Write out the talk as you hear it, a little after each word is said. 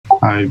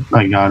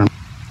I got him.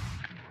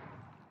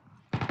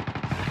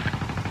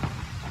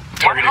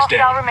 Target is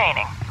down.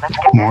 Remaining. Let's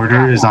get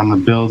Mortar is on the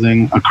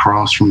building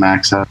across from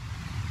access.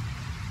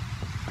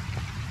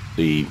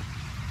 The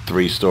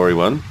 3-story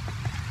one?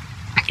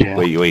 Yeah.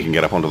 Where you can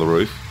get up onto the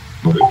roof?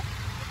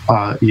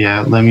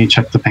 Yeah, let me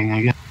check the ping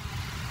again.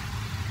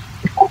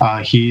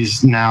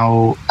 He's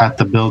now at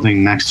the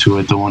building next to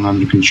it, the one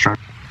under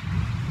construction.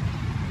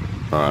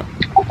 Alright.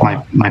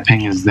 My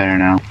ping is there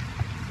now.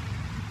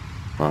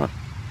 Alright.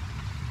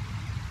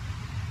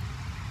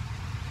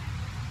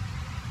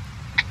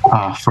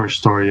 First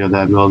story of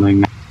that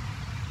building.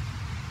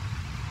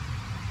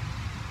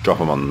 Drop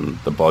them on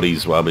the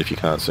bodies, well, if you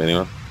can't see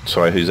anyone.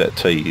 Sorry, who's that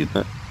T, isn't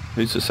it?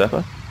 Who's the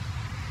sapper?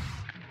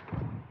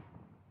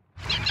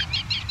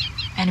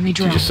 enemy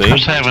drone. Did you see I him?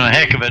 was having a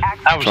heck of it.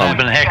 I was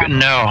having a heck of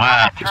no.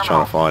 Just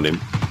trying to find him.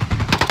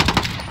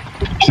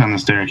 He's on the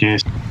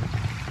staircase.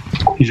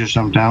 He just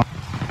jumped out.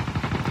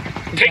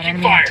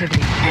 Taking fire.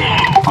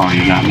 Oh,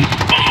 you got me.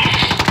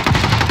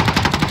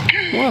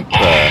 What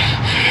the?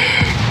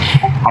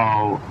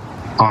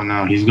 Oh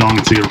no, he's going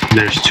to.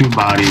 There's 2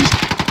 bodies.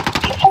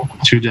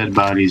 2 dead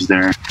bodies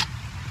there.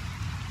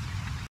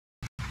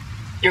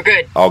 You're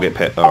good. I'll get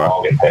pet.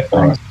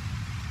 Alright.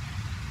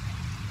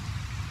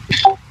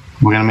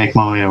 We're gonna make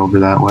my way over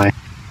that way.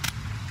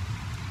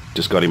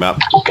 Just got him up.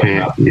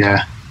 Okay,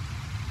 yeah.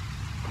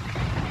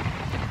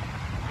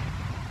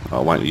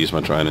 I'll wait to use my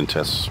drone and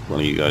test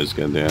one of you guys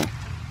go down.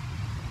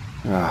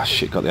 Ah,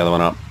 shit, got the other one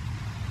up.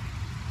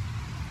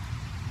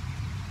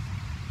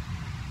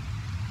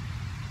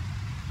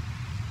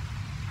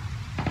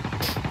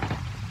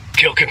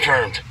 Kill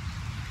confirmed.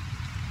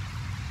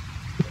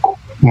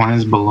 One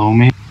is below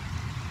me.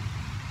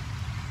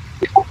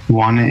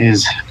 One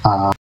is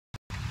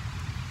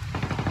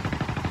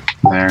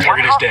there.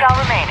 Target is down.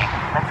 Remaining.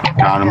 Let's get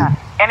Got him.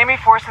 Enemy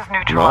forces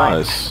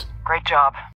neutralized. Nice. Great job.